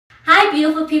Hi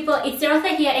beautiful people, it's Rotha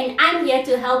here and I'm here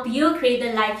to help you create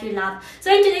the life you love.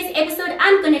 So in today's episode,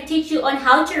 I'm going to teach you on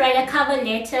how to write a cover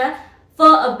letter for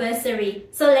a bursary.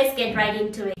 So let's get right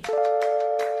into it.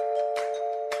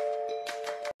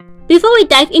 Before we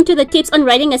dive into the tips on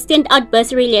writing a standout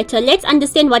bursary letter, let's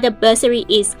understand what a bursary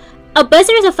is. A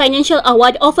bursary is a financial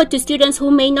award offered to students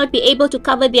who may not be able to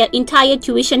cover their entire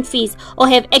tuition fees or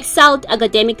have excelled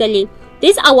academically.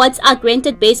 These awards are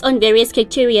granted based on various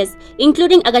criteria,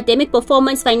 including academic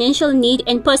performance, financial need,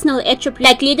 and personal attributes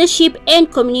like leadership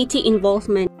and community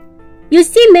involvement. You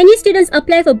see, many students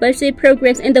apply for bursary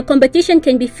programs and the competition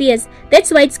can be fierce.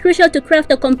 That's why it's crucial to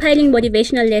craft a compelling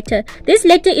motivational letter. This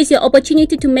letter is your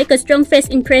opportunity to make a strong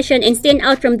first impression and stand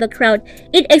out from the crowd.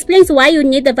 It explains why you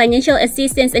need the financial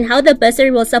assistance and how the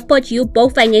bursary will support you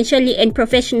both financially and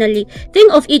professionally.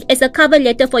 Think of it as a cover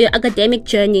letter for your academic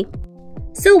journey.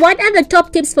 So what are the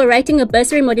top tips for writing a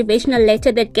bursary motivational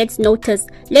letter that gets noticed?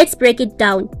 Let's break it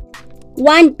down.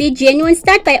 1. Be genuine.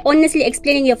 Start by honestly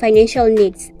explaining your financial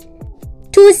needs.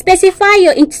 2. Specify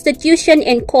your institution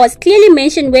and course. Clearly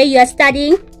mention where you are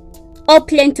studying or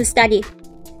plan to study.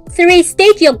 3.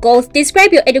 State your goals.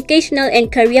 Describe your educational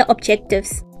and career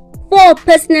objectives. 4.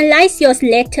 Personalize your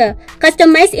letter.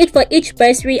 Customize it for each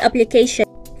bursary application.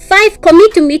 5.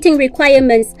 Commit to meeting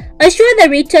requirements. Assure the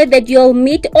reader that you'll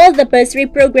meet all the bursary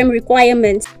program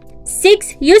requirements.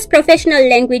 6. Use professional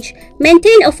language.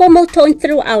 Maintain a formal tone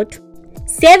throughout.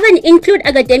 7. Include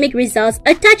academic results.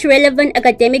 Attach relevant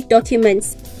academic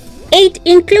documents. 8.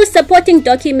 Include supporting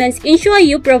documents. Ensure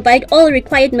you provide all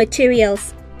required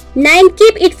materials. 9.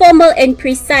 Keep it formal and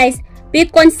precise. Be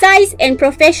concise and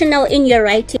professional in your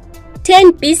writing.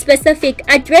 10. Be specific.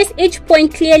 Address each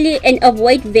point clearly and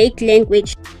avoid vague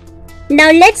language. Now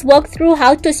let's walk through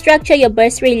how to structure your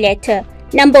bursary letter.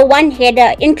 Number 1.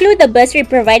 Header. Include the bursary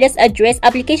provider's address,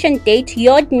 application date,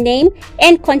 your name,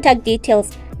 and contact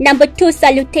details. Number 2.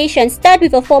 Salutation. Start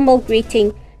with a formal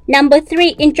greeting. Number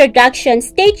 3. Introduction.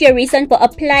 State your reason for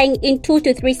applying in 2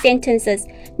 to 3 sentences.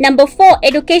 Number 4.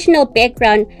 Educational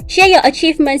background. Share your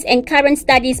achievements and current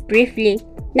studies briefly.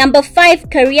 Number 5.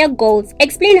 Career goals.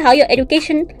 Explain how your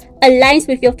education aligns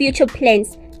with your future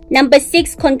plans. Number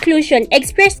 6. Conclusion.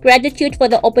 Express gratitude for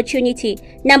the opportunity.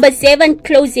 Number 7.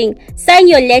 Closing. Sign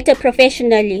your letter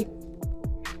professionally.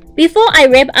 Before I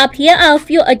wrap up, here are a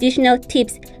few additional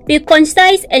tips. Be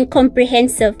concise and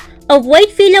comprehensive. Avoid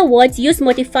filler words, use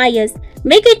modifiers.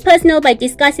 Make it personal by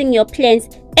discussing your plans.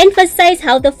 Emphasize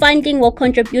how the funding will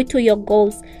contribute to your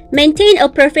goals. Maintain a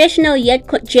professional yet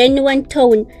genuine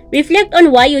tone. Reflect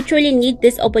on why you truly need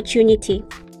this opportunity.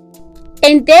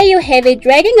 And there you have it.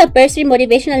 Writing a bursary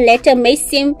motivational letter may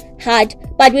seem hard,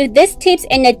 but with these tips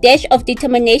and a dash of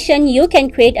determination, you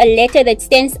can create a letter that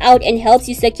stands out and helps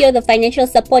you secure the financial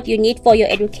support you need for your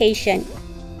education.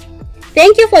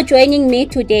 Thank you for joining me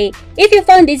today. If you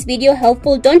found this video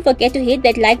helpful, don't forget to hit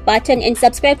that like button and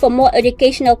subscribe for more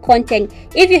educational content.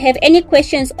 If you have any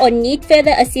questions or need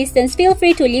further assistance, feel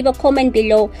free to leave a comment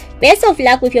below. Best of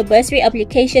luck with your bursary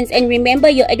applications, and remember,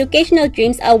 your educational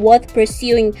dreams are worth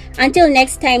pursuing. Until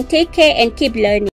next time, take care and keep learning.